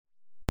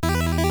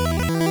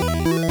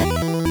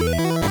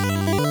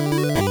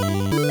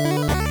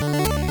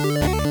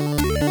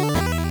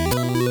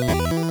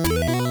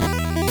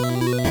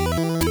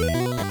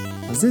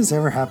Has this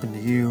ever happened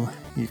to you?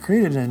 You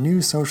created a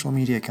new social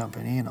media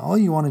company and all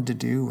you wanted to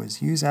do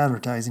was use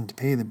advertising to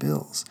pay the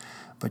bills.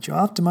 But you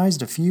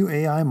optimized a few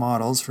AI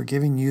models for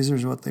giving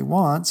users what they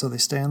want so they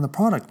stay on the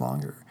product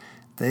longer.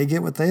 They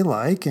get what they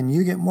like and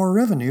you get more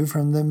revenue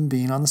from them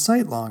being on the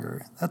site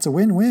longer. That's a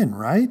win-win,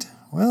 right?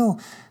 Well,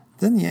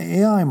 then the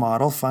AI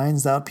model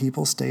finds out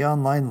people stay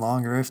online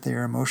longer if they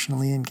are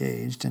emotionally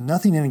engaged, and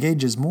nothing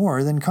engages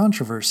more than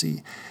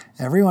controversy.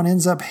 Everyone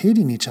ends up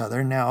hating each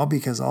other now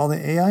because all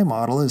the AI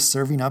model is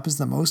serving up as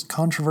the most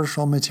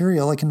controversial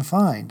material it can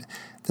find.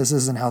 This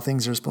isn't how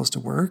things are supposed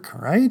to work,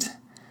 right?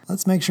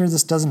 Let's make sure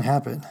this doesn't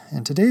happen.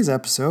 In today's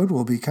episode,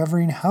 we'll be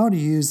covering how to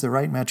use the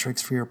right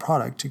metrics for your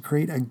product to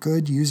create a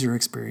good user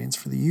experience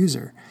for the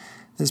user.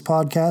 This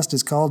podcast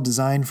is called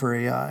Design for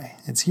AI.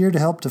 It's here to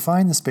help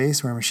define the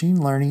space where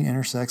machine learning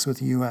intersects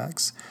with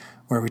UX,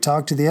 where we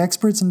talk to the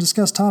experts and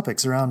discuss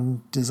topics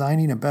around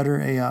designing a better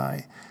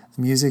AI.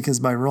 The music is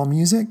by Roll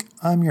Music.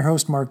 I'm your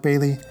host, Mark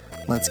Bailey.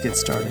 Let's get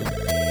started.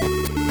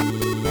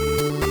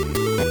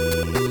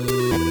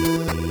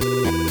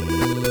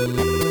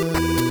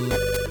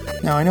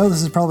 Now, I know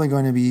this is probably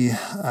going to be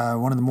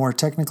one of the more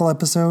technical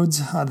episodes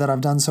that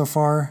I've done so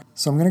far,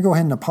 so I'm going to go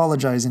ahead and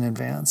apologize in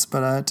advance,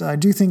 but I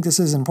do think this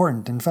is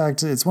important. In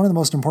fact, it's one of the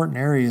most important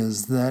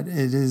areas that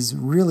it is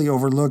really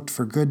overlooked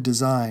for good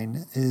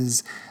design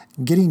is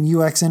getting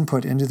UX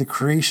input into the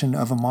creation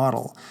of a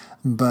model.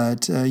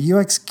 But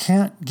UX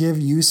can't give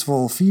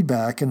useful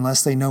feedback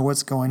unless they know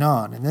what's going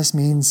on, and this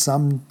means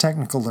some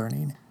technical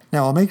learning.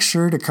 Now, I'll make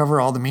sure to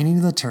cover all the meaning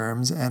of the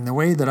terms, and the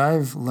way that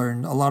I've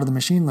learned a lot of the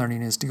machine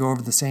learning is to go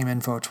over the same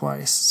info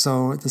twice.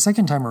 So the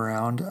second time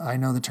around, I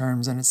know the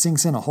terms and it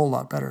sinks in a whole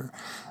lot better.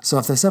 So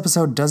if this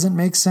episode doesn't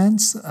make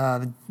sense,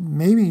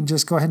 maybe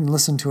just go ahead and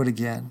listen to it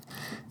again.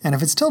 And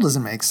if it still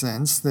doesn't make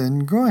sense, then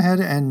go ahead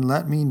and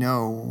let me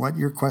know what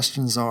your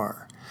questions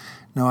are.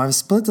 Now, I've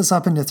split this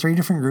up into 3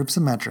 different groups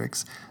of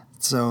metrics.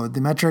 So the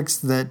metrics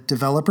that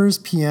developers,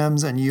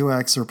 PMs, and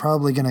UX are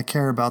probably going to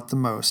care about the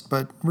most.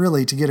 But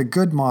really, to get a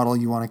good model,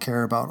 you want to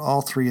care about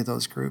all 3 of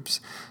those groups.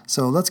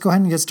 So let's go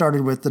ahead and get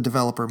started with the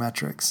developer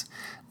metrics.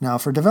 Now,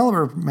 for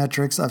developer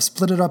metrics, I've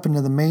split it up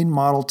into the main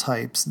model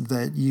types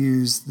that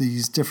use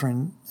these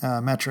different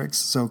metrics.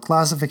 So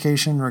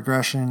classification,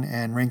 regression,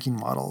 and ranking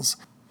models.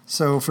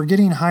 So for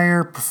getting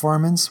higher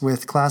performance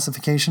with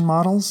classification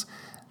models,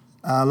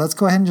 let's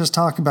go ahead and just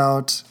talk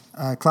about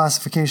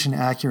classification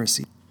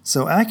accuracy.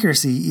 So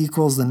accuracy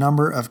equals the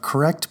number of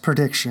correct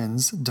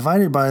predictions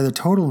divided by the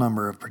total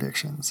number of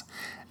predictions.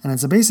 And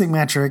it's a basic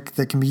metric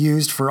that can be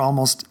used for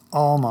almost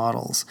all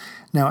models.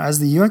 Now, as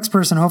the UX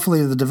person,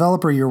 hopefully the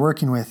developer you're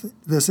working with,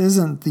 this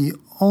isn't the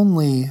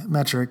only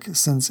metric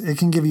since it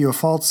can give you a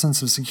false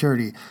sense of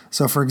security.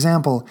 So for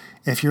example,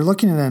 if you're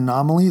looking at an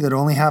anomaly that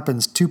only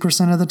happens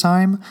 2% of the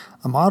time,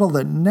 a model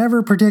that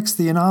never predicts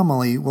the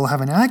anomaly will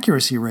have an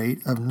accuracy rate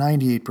of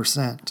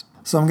 98%.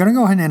 So I'm going to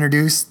go ahead and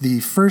introduce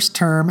the first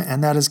term,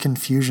 and that is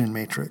confusion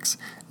matrix.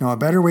 Now, a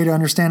better way to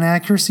understand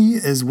accuracy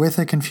is with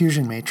a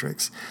confusion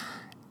matrix.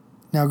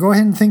 Now, go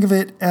ahead and think of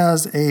it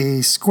as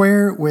a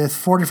square with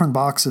 4 different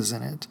boxes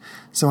in it.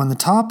 So in the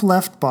top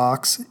left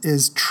box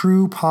is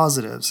true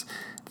positives.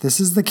 This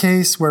is the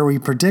case where we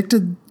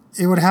predicted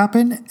it would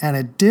happen, and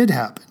it did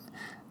happen.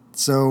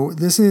 So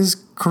this is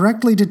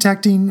correctly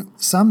detecting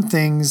some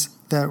things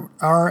that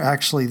are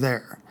actually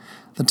there.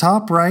 The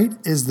top right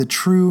is the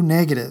true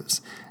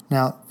negatives.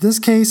 Now, this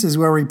case is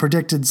where we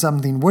predicted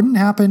something wouldn't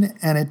happen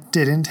and it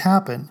didn't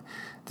happen.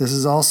 This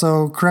is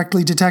also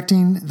correctly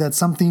detecting that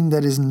something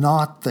that is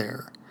not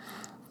there.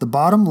 The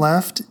bottom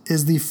left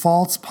is the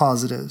false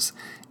positives.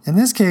 In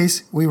this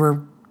case, we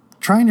were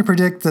trying to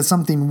predict that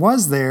something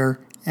was there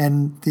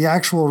and the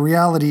actual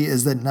reality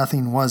is that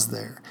nothing was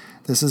there.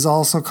 This is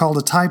also called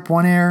a type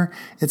 1 error.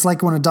 It's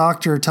like when a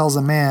doctor tells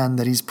a man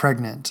that he's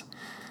pregnant.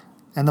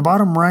 And the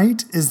bottom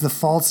right is the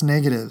false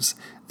negatives.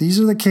 These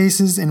are the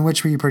cases in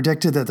which we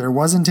predicted that there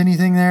wasn't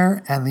anything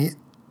there and there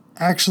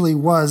actually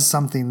was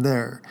something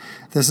there.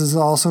 This is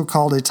also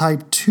called a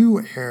type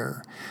 2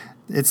 error.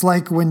 It's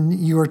like when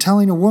you are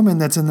telling a woman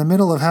that's in the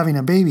middle of having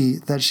a baby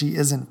that she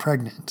isn't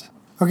pregnant.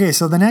 Okay,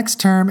 so the next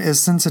term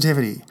is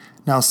sensitivity.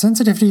 Now,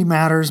 sensitivity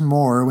matters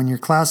more when you're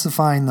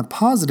classifying the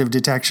positive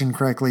detection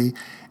correctly,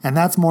 and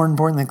that's more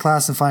important than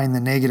classifying the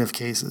negative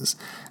cases.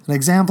 An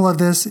example of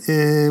this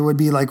would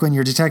be like when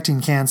you're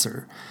detecting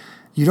cancer.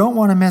 You don't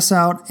want to miss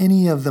out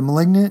any of the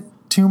malignant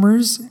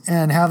tumors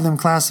and have them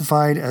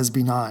classified as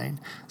benign.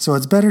 So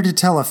it's better to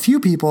tell a few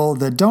people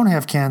that don't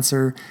have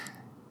cancer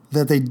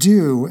that they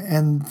do,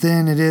 and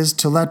then it is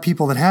to let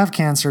people that have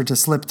cancer to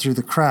slip through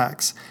the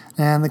cracks.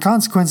 And the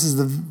consequences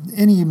of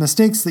any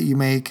mistakes that you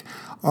make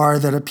are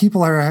that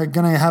people are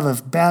going to have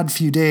a bad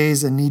few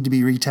days and need to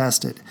be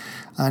retested.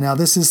 Now,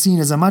 this is seen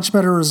as a much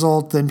better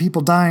result than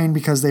people dying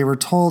because they were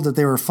told that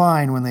they were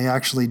fine when they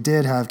actually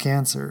did have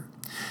cancer.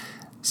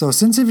 So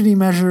sensitivity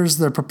measures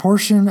the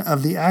proportion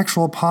of the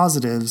actual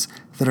positives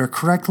that are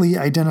correctly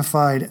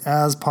identified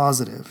as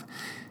positive.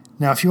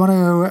 Now, if you want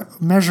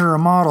to measure a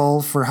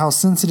model for how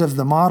sensitive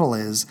the model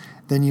is,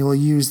 then you will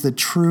use the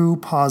true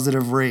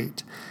positive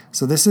rate.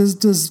 So this is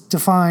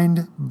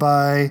defined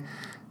by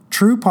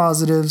true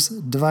positives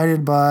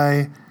divided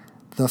by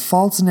the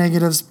false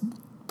negatives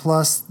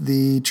plus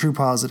the true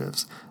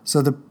positives.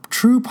 So the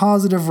true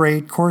positive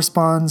rate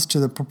corresponds to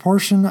the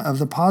proportion of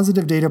the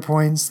positive data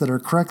points that are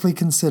correctly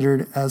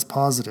considered as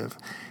positive.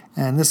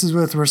 And this is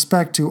with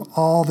respect to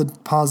all the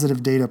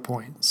positive data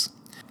points.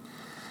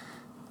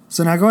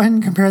 So now go ahead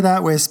and compare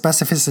that with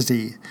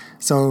specificity.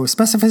 So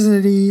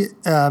specificity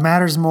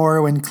matters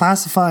more when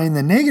classifying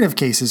the negative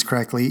cases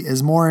correctly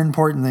is more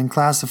important than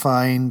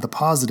classifying the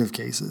positive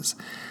cases.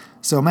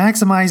 So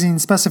maximizing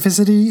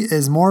specificity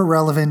is more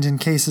relevant in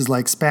cases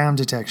like spam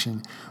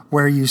detection,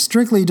 where you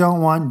strictly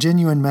don't want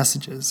genuine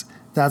messages,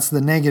 that's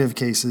the negative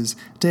cases,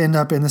 to end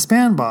up in the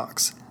spam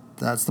box.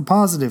 That's the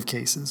positive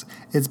cases.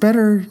 It's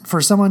better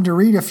for someone to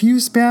read a few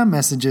spam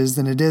messages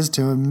than it is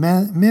to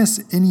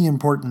miss any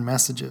important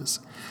messages.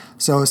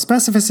 So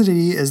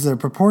specificity is the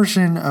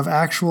proportion of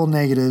actual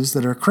negatives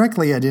that are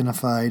correctly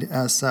identified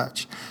as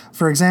such.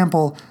 For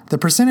example, the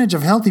percentage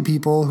of healthy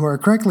people who are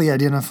correctly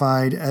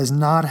identified as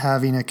not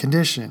having a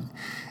condition.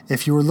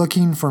 If you were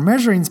looking for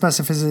measuring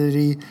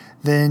specificity,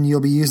 then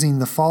you'll be using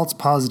the false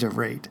positive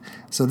rate.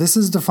 So this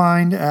is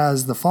defined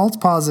as the false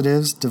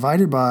positives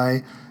divided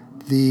by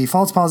the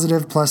false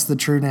positive plus the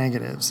true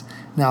negatives.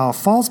 Now, a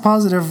false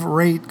positive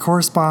rate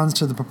corresponds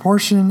to the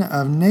proportion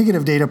of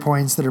negative data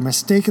points that are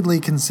mistakenly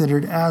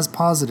considered as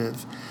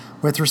positive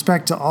with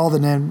respect to all the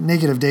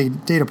negative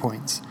data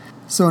points.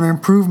 So an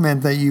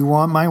improvement that you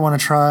might want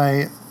to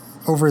try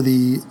over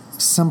the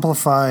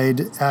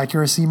simplified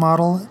accuracy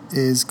model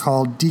is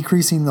called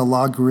decreasing the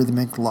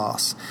logarithmic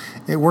loss.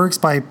 It works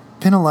by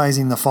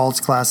penalizing the false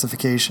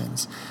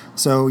classifications.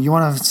 So you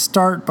want to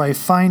start by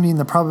finding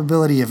the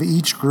probability of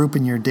each group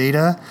in your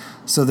data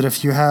so that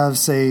if you have,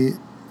 say,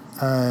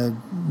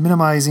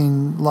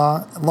 minimizing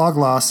log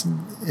loss,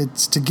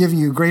 it's to give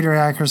you greater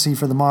accuracy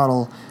for the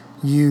model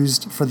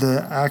used for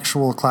the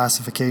actual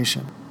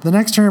classification. The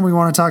next term we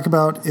want to talk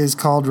about is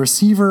called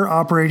receiver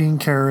operating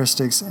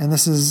characteristics, and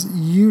this is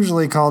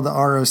usually called the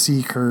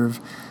ROC curve.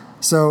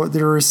 So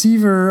the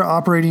receiver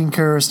operating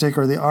characteristic,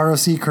 or the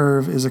ROC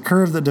curve, is a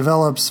curve that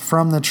develops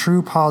from the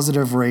true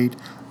positive rate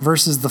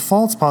versus the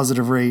false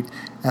positive rate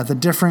at the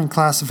different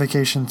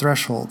classification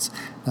thresholds.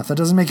 Now, if that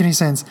doesn't make any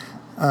sense,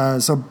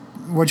 so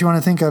what you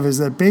want to think of is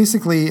that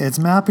basically it's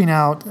mapping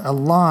out a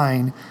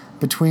line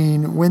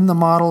between when the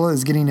model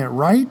is getting it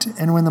right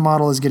and when the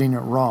model is getting it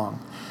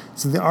wrong.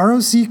 So the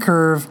ROC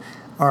curve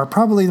are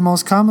probably the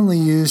most commonly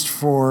used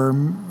for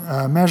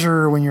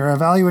measure when you're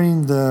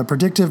evaluating the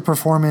predictive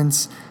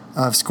performance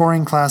of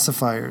scoring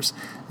classifiers.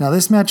 Now,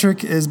 this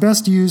metric is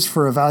best used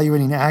for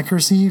evaluating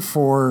accuracy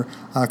for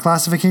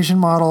classification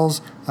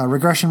models,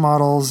 regression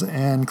models,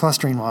 and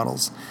clustering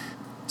models.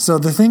 So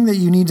the thing that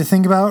you need to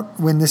think about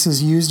when this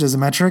is used as a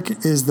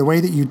metric is the way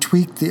that you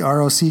tweak the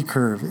ROC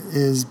curve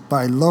is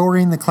by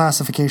lowering the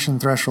classification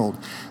threshold.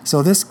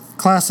 So this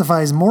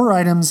classifies more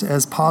items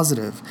as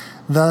positive.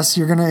 Thus,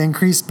 you're going to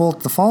increase both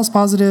the false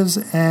positives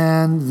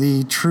and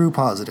the true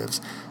positives.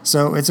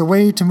 So it's a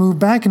way to move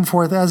back and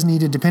forth as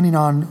needed depending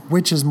on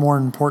which is more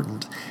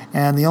important.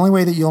 And the only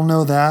way that you'll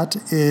know that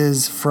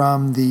is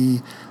from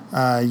the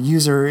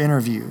user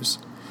interviews.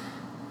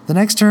 The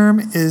next term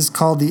is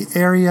called the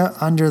area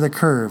under the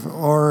curve,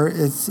 or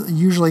it's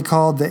usually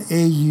called the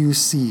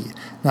AUC.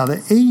 Now, the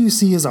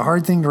AUC is a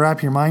hard thing to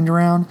wrap your mind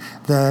around.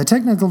 The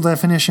technical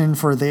definition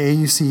for the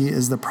AUC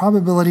is the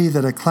probability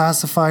that a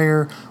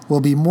classifier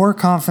will be more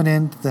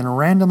confident than a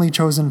randomly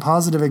chosen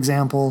positive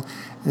example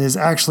is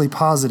actually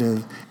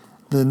positive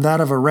than that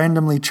of a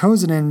randomly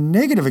chosen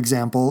negative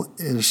example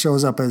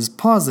shows up as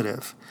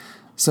positive.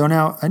 So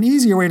now, an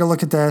easier way to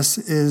look at this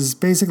is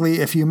basically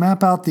if you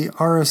map out the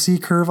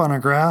ROC curve on a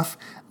graph,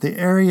 the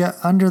area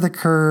under the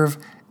curve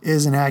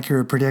is an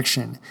accurate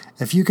prediction.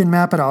 If you can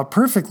map it out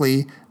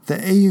perfectly, the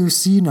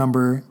AUC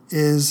number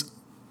is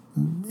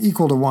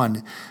equal to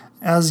 1.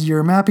 As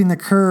you're mapping the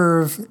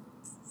curve,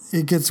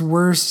 it gets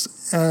worse.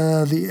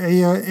 The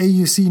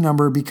AUC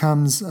number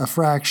becomes a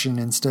fraction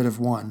instead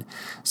of 1.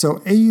 So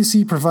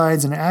AUC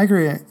provides an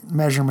aggregate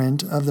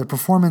measurement of the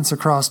performance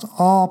across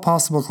all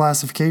possible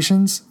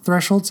classifications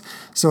thresholds.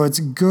 So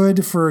it's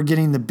good for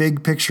getting the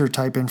big picture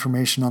type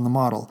information on the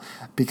model.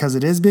 Because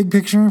it is big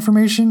picture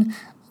information,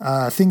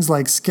 things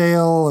like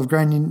scale of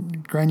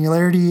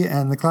granularity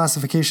and the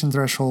classification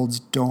thresholds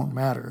don't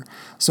matter.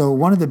 So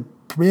one of the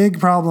big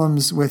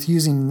problems with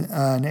using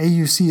an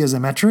AUC as a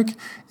metric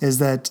is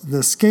that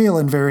the scale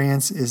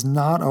invariance is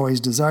not always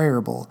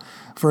desirable.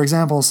 For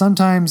example,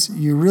 sometimes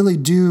you really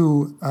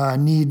do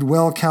need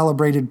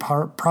well-calibrated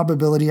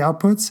probability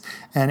outputs,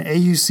 and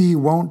AUC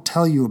won't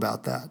tell you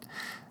about that.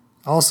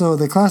 Also,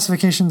 the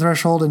classification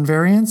threshold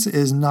invariance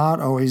is not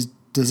always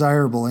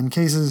desirable in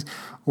cases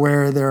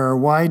where there are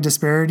wide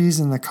disparities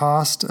in the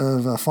cost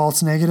of a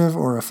false negative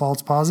or a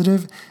false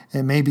positive.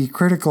 It may be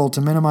critical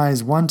to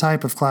minimize one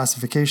type of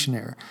classification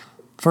error.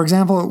 For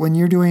example, when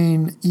you're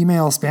doing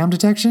email spam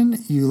detection,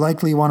 you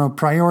likely want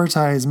to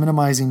prioritize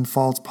minimizing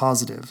false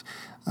positive.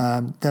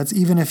 That's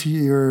even if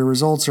your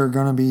results are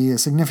going to be a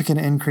significant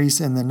increase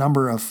in the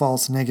number of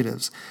false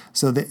negatives.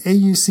 So the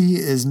AUC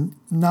is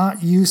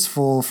not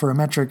useful for a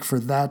metric for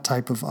that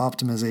type of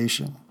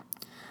optimization.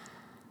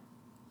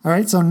 All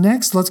right, so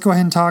next let's go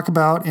ahead and talk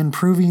about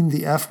improving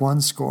the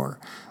F1 score.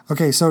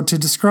 Okay, so to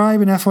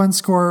describe an F1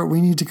 score,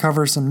 we need to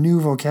cover some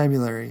new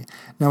vocabulary.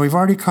 Now, we've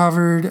already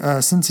covered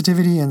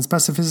sensitivity and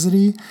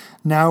specificity.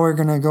 Now we're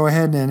going to go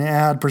ahead and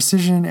add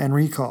precision and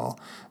recall.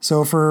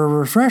 So for a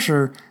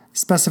refresher,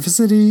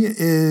 specificity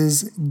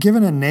is,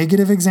 given a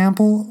negative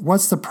example,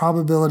 what's the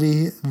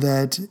probability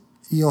that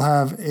you'll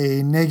have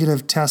a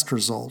negative test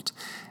result?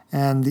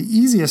 And the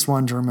easiest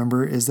one to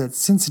remember is that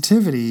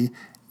sensitivity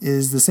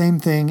is the same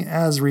thing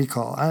as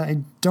recall.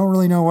 I don't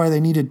really know why they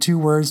needed two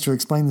words to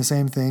explain the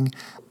same thing,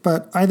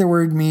 but either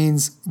word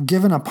means,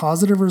 given a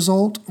positive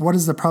result, what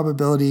is the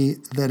probability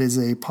that is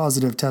a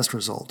positive test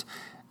result?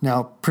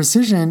 Now,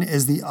 precision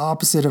is the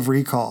opposite of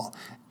recall.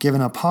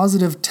 Given a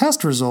positive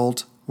test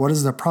result, what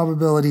is the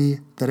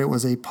probability that it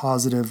was a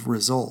positive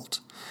result?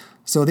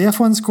 So the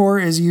F1 score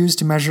is used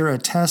to measure a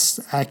test's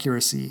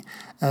accuracy.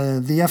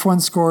 The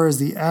F1 score is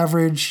the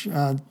average,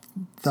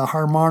 the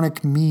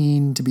harmonic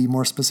mean, to be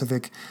more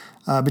specific,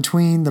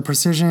 between the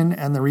precision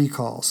and the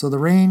recall. So the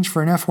range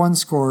for an F1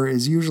 score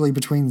is usually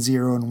between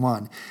 0 and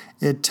 1.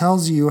 It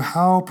tells you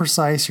how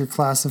precise your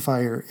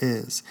classifier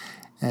is,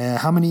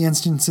 how many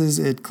instances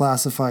it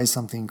classifies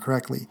something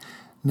correctly.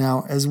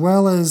 Now, as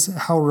well as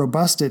how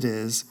robust it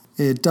is,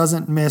 it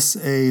doesn't miss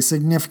a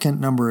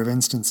significant number of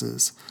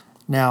instances.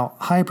 Now,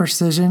 high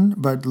precision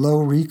but low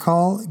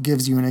recall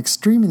gives you an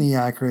extremely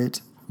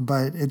accurate,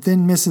 but it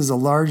then misses a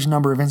large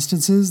number of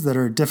instances that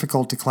are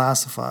difficult to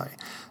classify.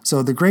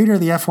 So the greater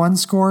the F1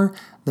 score,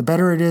 the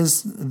better it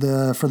is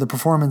for the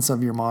performance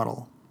of your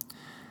model.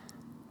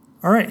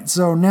 All right,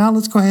 so now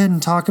let's go ahead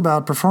and talk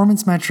about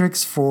performance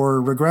metrics for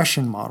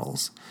regression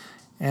models.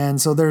 And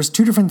so there's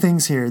two different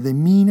things here, the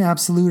mean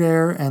absolute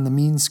error and the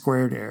mean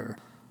squared error.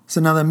 So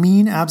now the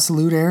mean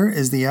absolute error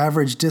is the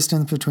average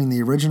distance between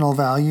the original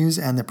values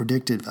and the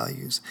predicted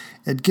values.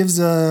 It gives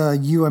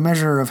you a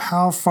measure of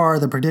how far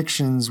the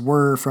predictions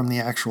were from the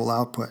actual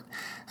output.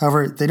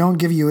 However, they don't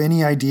give you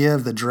any idea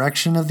of the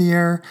direction of the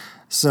error.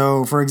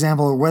 So, for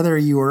example, whether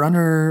you were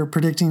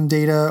under-predicting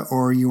data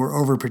or you were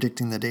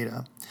over-predicting the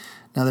data.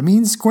 Now, the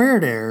mean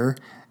squared error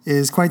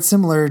is quite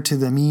similar to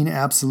the mean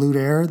absolute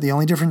error. The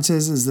only difference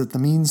is that the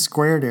mean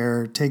squared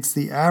error takes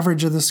the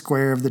average of the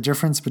square of the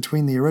difference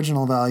between the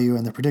original value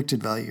and the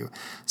predicted value.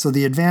 So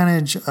the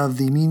advantage of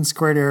the mean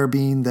squared error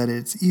being that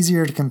it's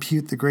easier to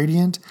compute the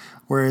gradient,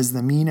 whereas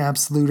the mean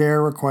absolute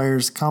error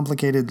requires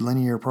complicated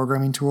linear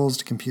programming tools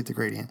to compute the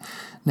gradient.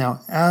 Now,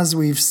 as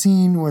we've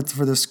seen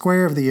for the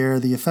square of the error,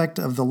 the effect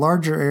of the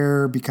larger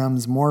error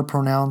becomes more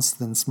pronounced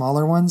than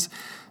smaller ones.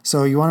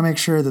 So you want to make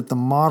sure that the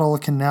model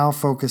can now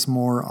focus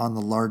more on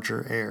the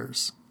larger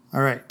errors.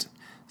 All right,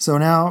 so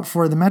now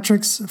for the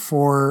metrics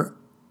for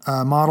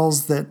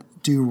models that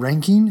do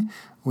ranking,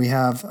 we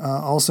have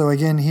also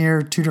again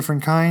here two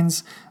different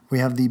kinds. We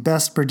have the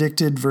best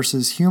predicted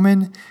versus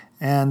human,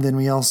 and then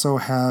we also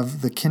have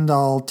the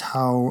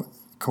Kendall-Tau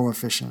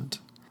coefficient.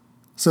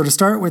 So to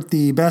start with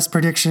the best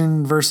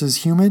prediction versus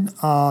human,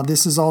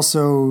 this is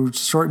also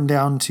shortened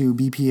down to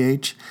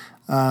BPH.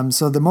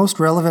 So the most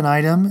relevant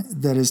item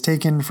that is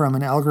taken from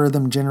an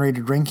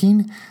algorithm-generated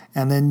ranking,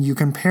 and then you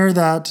compare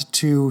that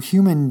to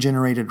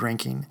human-generated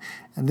ranking.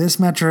 And this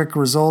metric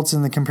results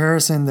in the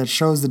comparison that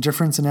shows the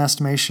difference in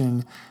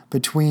estimation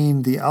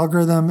between the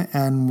algorithm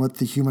and what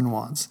the human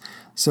wants.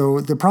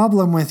 So the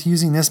problem with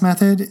using this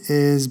method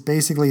is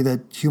basically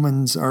that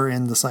humans are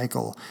in the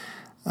cycle.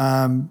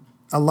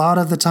 A lot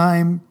of the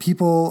time,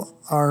 people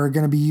are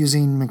going to be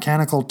using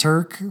Mechanical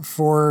Turk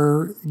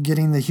for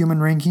getting the human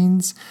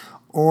rankings,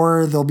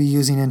 or they'll be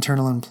using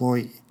internal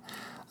employee.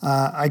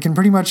 I can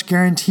pretty much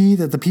guarantee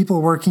that the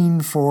people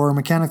working for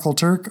Mechanical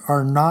Turk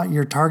are not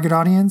your target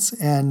audience,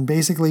 and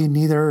basically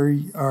neither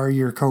are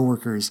your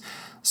coworkers.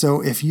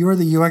 So if you are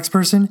the UX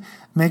person,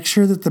 make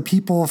sure that the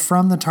people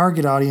from the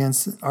target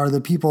audience are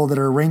the people that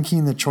are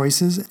ranking the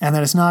choices, and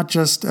that it's not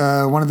just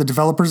one of the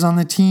developers on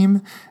the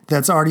team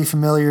that's already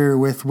familiar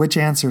with which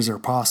answers are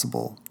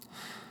possible.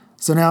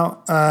 So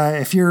now,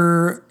 if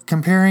you're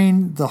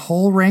comparing the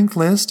whole ranked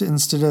list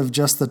instead of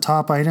just the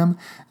top item,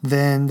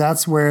 then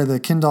that's where the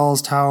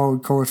Kendall-Tau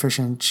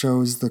coefficient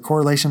shows the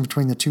correlation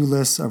between the two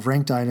lists of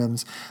ranked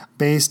items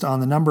based on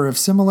the number of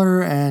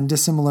similar and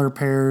dissimilar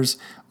pairs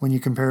when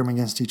you compare them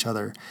against each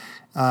other.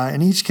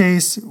 In each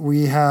case,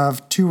 we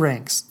have two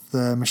ranks,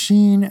 the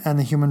machine and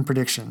the human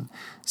prediction.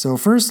 So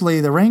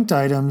firstly, the ranked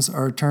items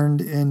are turned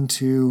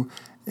into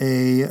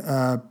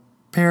a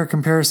pair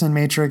comparison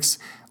matrix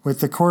with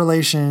the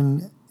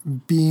correlation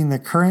being the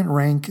current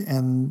rank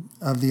and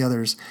of the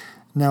others.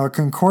 Now, a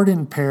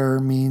concordant pair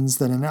means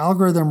that an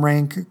algorithm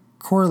rank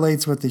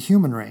correlates with the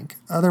human rank.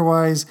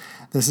 Otherwise,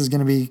 this is going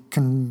to be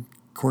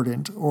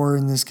concordant, or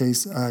in this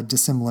case, a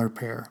dissimilar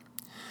pair.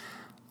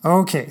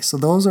 Okay, so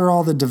those are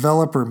all the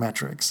developer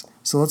metrics.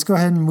 So let's go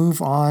ahead and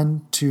move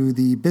on to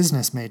the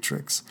business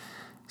matrix.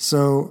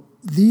 So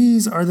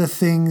these are the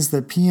things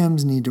that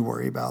PMs need to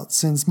worry about.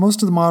 Since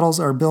most of the models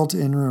are built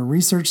in a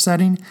research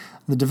setting,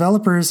 the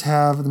developers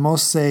have the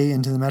most say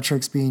into the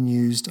metrics being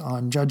used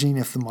on judging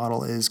if the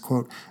model is,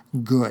 quote,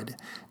 good.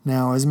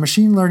 Now, as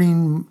machine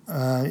learning,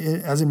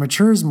 as it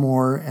matures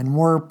more and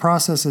more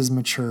processes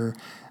mature,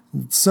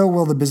 so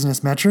will the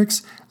business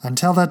metrics.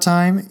 Until that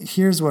time,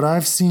 here's what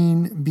I've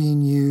seen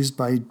being used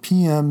by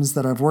PMs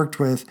that I've worked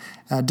with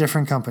at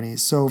different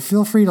companies. So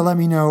feel free to let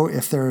me know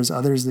if there's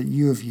others that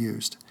you have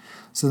used.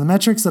 So the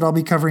metrics that I'll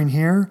be covering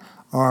here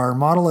are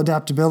model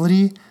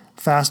adaptability,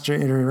 faster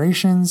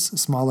iterations,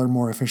 smaller,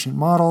 more efficient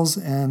models,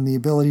 and the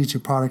ability to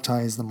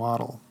productize the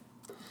model.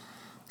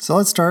 So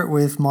let's start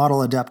with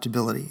model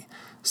adaptability.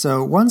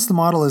 So once the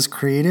model is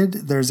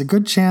created, there's a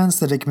good chance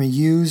that it can be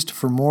used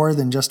for more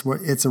than just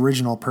what its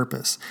original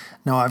purpose.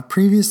 Now, I've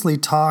previously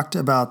talked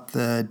about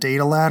the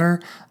data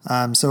ladder.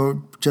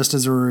 So just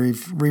as a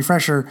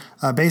refresher,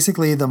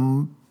 basically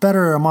the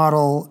better a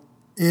model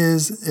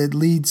is, it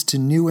leads to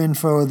new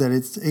info that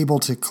it's able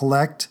to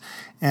collect,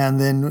 and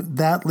then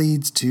that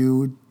leads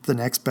to the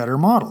next better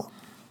model.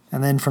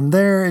 And then from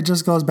there, it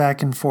just goes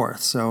back and forth.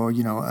 So,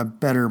 a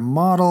better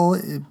model,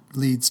 it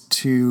leads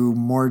to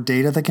more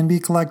data that can be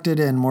collected,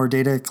 and more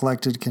data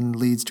collected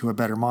leads to a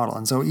better model.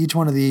 And so each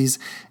one of these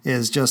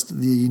is just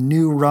the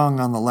new rung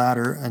on the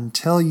ladder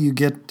until you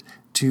get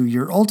to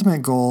your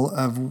ultimate goal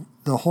of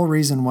the whole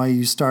reason why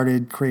you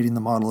started creating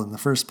the model in the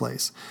first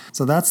place.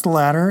 So that's the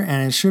ladder,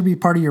 and it should be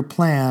part of your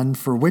plan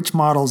for which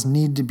models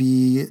need to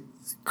be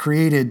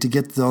created to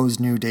get those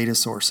new data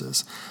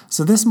sources.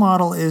 So this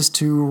model is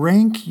to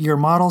rank your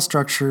model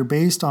structure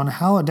based on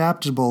how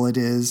adaptable it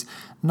is,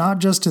 not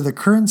just to the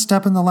current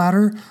step in the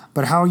ladder,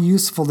 but how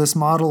useful this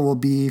model will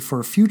be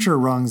for future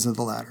rungs of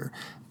the ladder.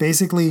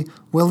 Basically,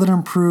 will it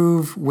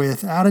improve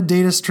with added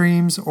data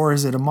streams, or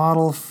is it a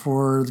model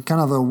for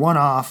kind of a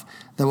one-off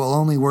that will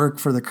only work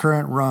for the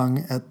current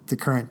rung at the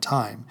current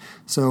time?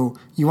 So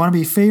you want to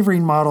be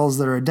favoring models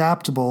that are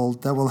adaptable,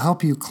 that will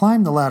help you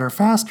climb the ladder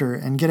faster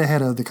and get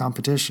ahead of the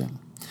competition.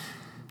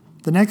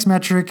 The next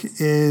metric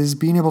is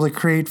being able to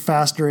create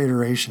faster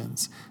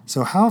iterations.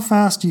 So how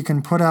fast you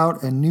can put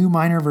out a new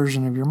minor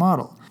version of your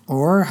model,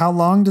 or how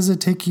long does it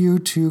take you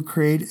to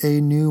create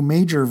a new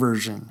major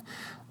version?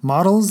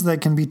 Models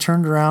that can be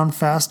turned around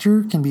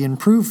faster can be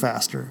improved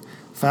faster.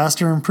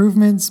 Faster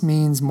improvements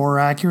means more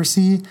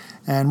accuracy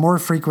and more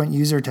frequent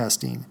user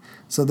testing.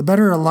 So the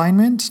better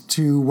alignment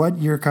to what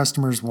your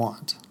customers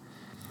want.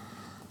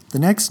 The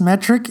next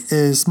metric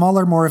is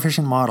smaller, more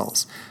efficient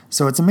models.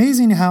 So it's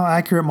amazing how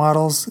accurate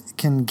models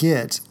can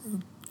get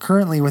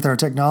currently with our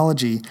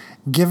technology,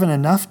 given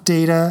enough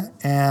data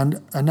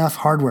and enough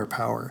hardware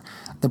power.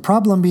 The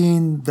problem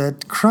being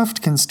that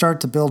cruft can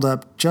start to build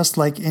up just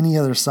like any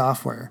other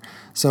software.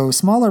 So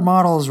smaller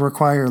models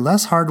require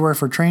less hardware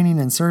for training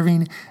and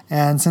serving,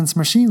 and since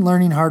machine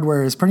learning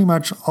hardware is pretty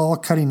much all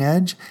cutting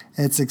edge,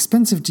 it's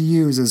expensive to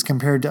use as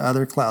compared to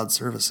other cloud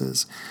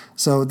services.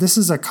 So this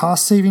is a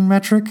cost-saving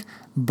metric,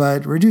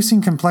 but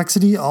reducing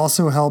complexity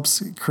also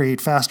helps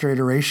create faster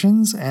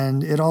iterations,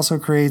 and it also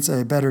creates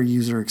a better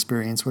user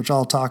experience, which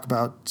I'll talk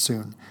about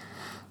soon.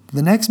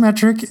 The next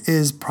metric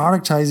is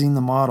productizing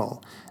the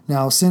model.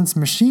 Now, since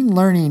machine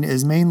learning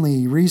is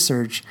mainly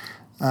research,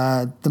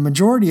 the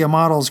majority of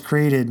models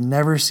created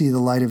never see the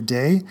light of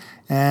day,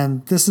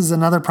 and this is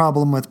another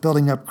problem with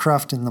building up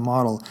cruft in the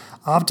model.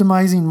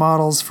 Optimizing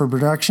models for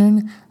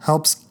production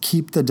helps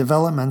keep the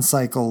development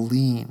cycle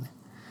lean.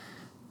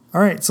 All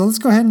right, so let's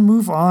go ahead and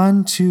move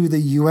on to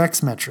the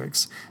UX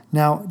metrics.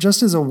 Now,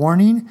 just as a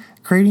warning,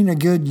 creating a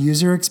good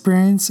user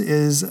experience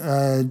is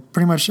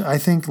pretty much, I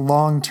think,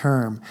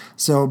 long-term.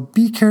 So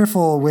be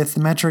careful with the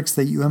metrics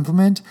that you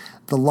implement.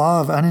 The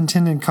law of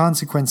unintended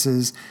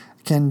consequences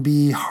can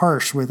be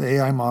harsh with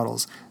AI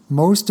models.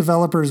 Most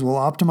developers will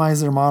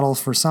optimize their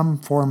models for some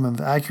form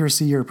of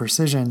accuracy or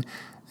precision,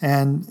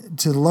 and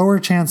to lower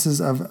chances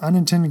of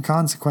unintended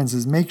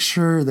consequences, make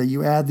sure that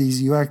you add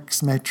these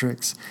UX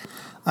metrics.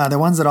 The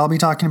ones that I'll be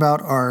talking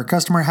about are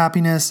customer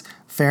happiness,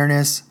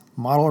 fairness,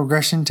 model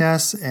regression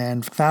tests,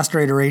 and faster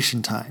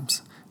iteration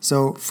times.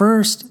 So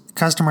first,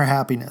 customer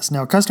happiness.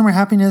 Now, customer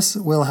happiness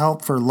will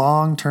help for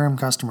long-term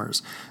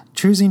customers.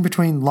 Choosing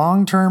between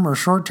long-term or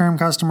short-term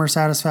customer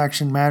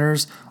satisfaction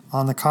matters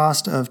on the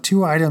cost of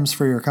two items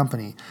for your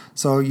company.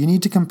 So you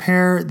need to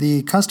compare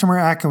the customer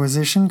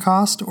acquisition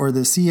cost, or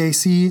the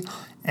CAC,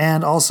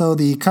 and also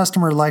the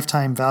customer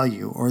lifetime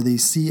value, or the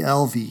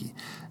CLV.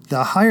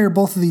 The higher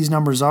both of these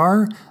numbers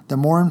are, the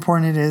more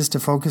important it is to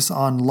focus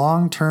on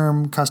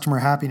long-term customer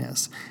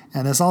happiness.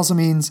 And this also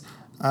means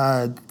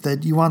that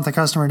you want the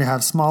customer to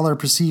have smaller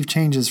perceived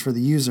changes for the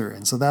user,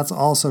 and so that's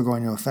also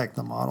going to affect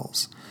the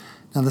models.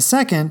 Now, the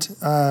second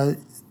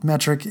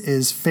metric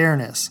is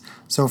fairness.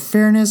 So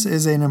fairness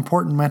is an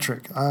important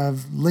metric.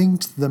 I've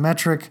linked the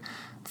metric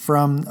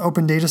from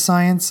Open Data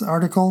Science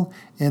article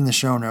in the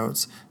show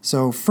notes.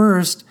 So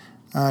first,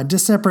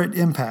 disparate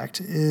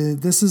impact.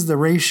 This is the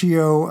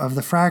ratio of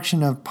the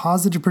fraction of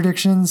positive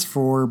predictions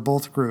for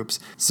both groups.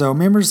 So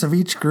members of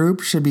each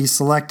group should be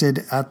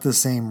selected at the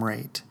same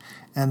rate.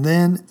 And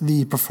then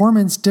the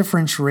performance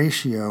difference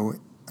ratio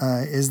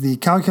is the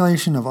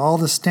calculation of all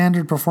the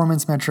standard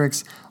performance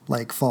metrics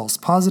like false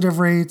positive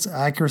rates,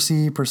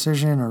 accuracy,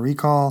 precision, or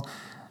recall.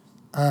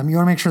 You want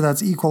to make sure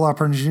that's equal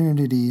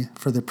opportunity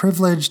for the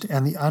privileged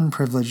and the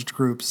unprivileged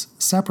groups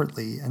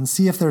separately, and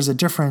see if there's a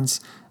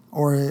difference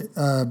or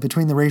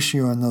between the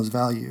ratio and those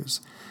values.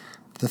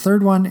 The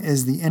third one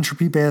is the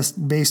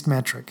entropy-based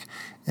metric.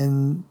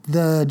 In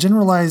the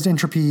generalized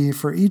entropy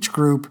for each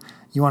group,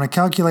 you want to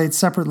calculate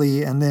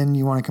separately and then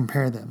you want to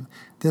compare them.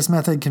 This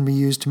method can be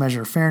used to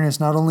measure fairness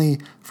not only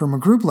from a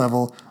group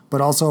level, but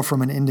also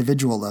from an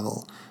individual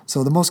level.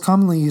 So the most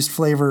commonly used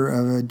flavor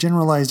of a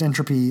generalized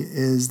entropy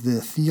is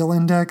the Thiel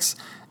index.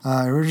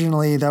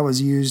 Originally, that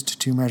was used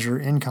to measure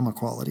income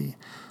equality.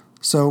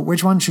 So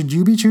which one should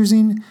you be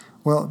choosing?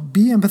 Well,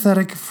 be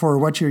empathetic for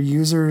what your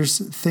users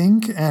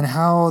think and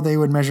how they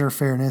would measure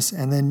fairness,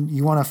 and then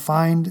you want to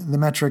find the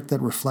metric that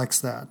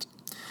reflects that.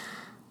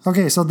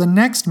 Okay, so the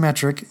next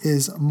metric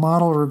is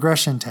model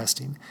regression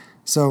testing.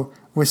 So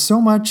with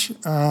so much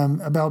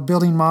about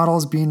building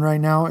models being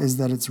right now is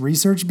that it's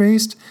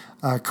research-based,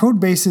 code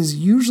bases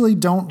usually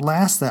don't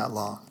last that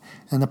long.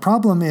 And the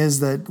problem is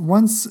that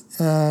once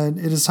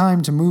it is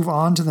time to move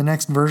on to the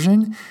next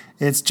version,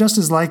 it's just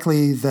as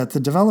likely that the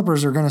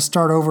developers are going to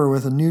start over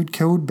with a new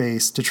code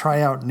base to try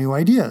out new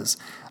ideas.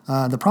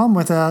 The problem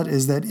with that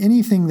is that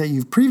anything that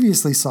you've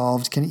previously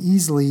solved can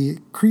easily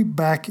creep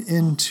back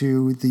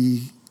into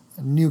the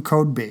new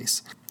code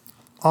base,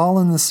 all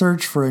in the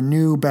search for a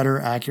new, better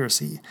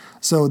accuracy.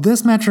 So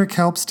this metric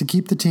helps to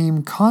keep the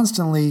team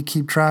constantly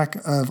keep track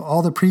of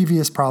all the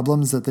previous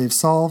problems that they've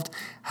solved,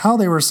 how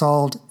they were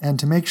solved, and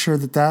to make sure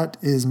that that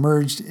is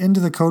merged into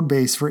the code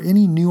base for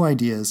any new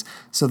ideas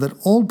so that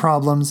old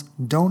problems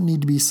don't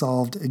need to be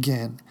solved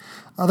again.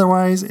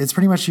 Otherwise, it's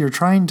pretty much you're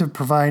trying to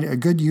provide a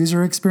good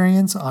user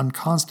experience on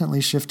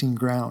constantly shifting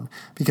ground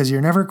because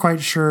you're never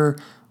quite sure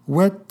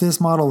what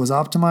this model was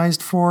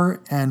optimized for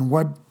and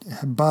what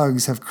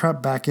bugs have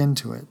crept back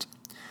into it.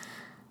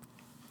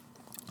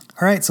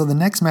 All right, so the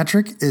next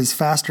metric is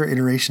faster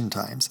iteration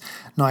times.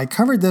 Now, I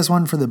covered this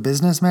one for the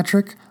business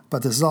metric,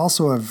 but this is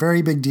also a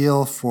very big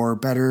deal for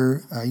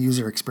better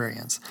user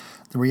experience.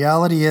 The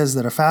reality is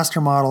that a faster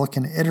model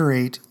can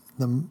iterate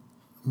the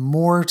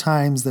more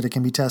times that it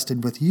can be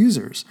tested with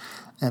users.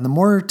 And the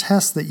more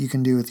tests that you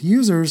can do with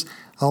users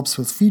helps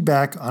with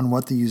feedback on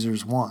what the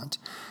users want.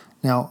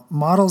 Now,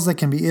 models that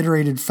can be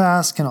iterated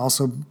fast can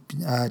also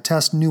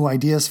test new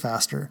ideas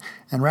faster,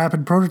 and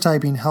rapid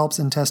prototyping helps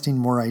in testing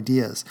more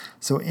ideas.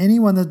 So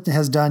anyone that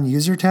has done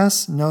user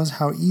tests knows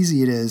how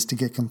easy it is to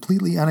get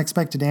completely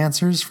unexpected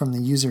answers from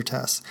the user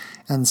tests.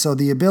 And so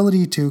the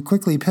ability to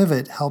quickly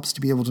pivot helps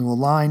to be able to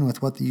align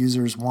with what the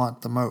users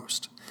want the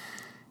most.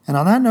 And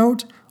on that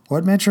note,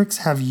 what metrics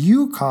have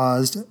you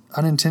caused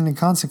unintended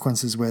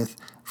consequences with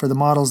for the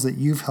models that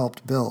you've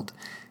helped build?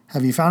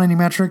 Have you found any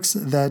metrics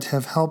that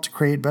have helped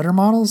create better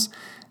models?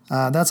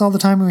 That's all the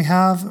time we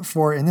have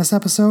for in this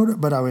episode,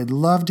 but I would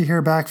love to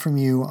hear back from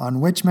you on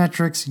which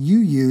metrics you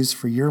use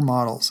for your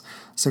models.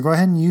 So go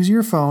ahead and use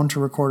your phone to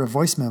record a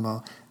voice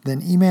memo,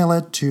 then email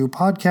it to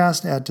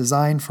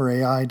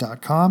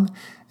podcast@designforai.com.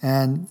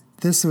 And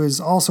this is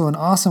also an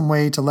awesome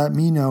way to let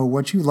me know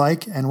what you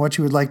like and what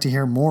you would like to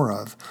hear more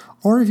of.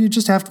 Or if you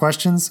just have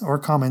questions or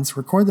comments,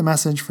 record the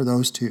message for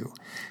those too.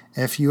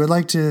 If you would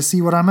like to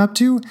see what I'm up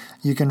to,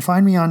 you can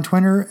find me on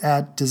Twitter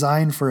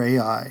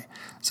 @designforai.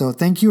 So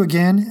thank you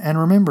again, and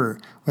remember,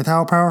 with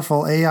how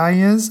powerful AI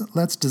is,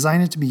 let's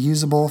design it to be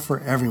usable for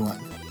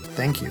everyone.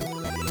 Thank you.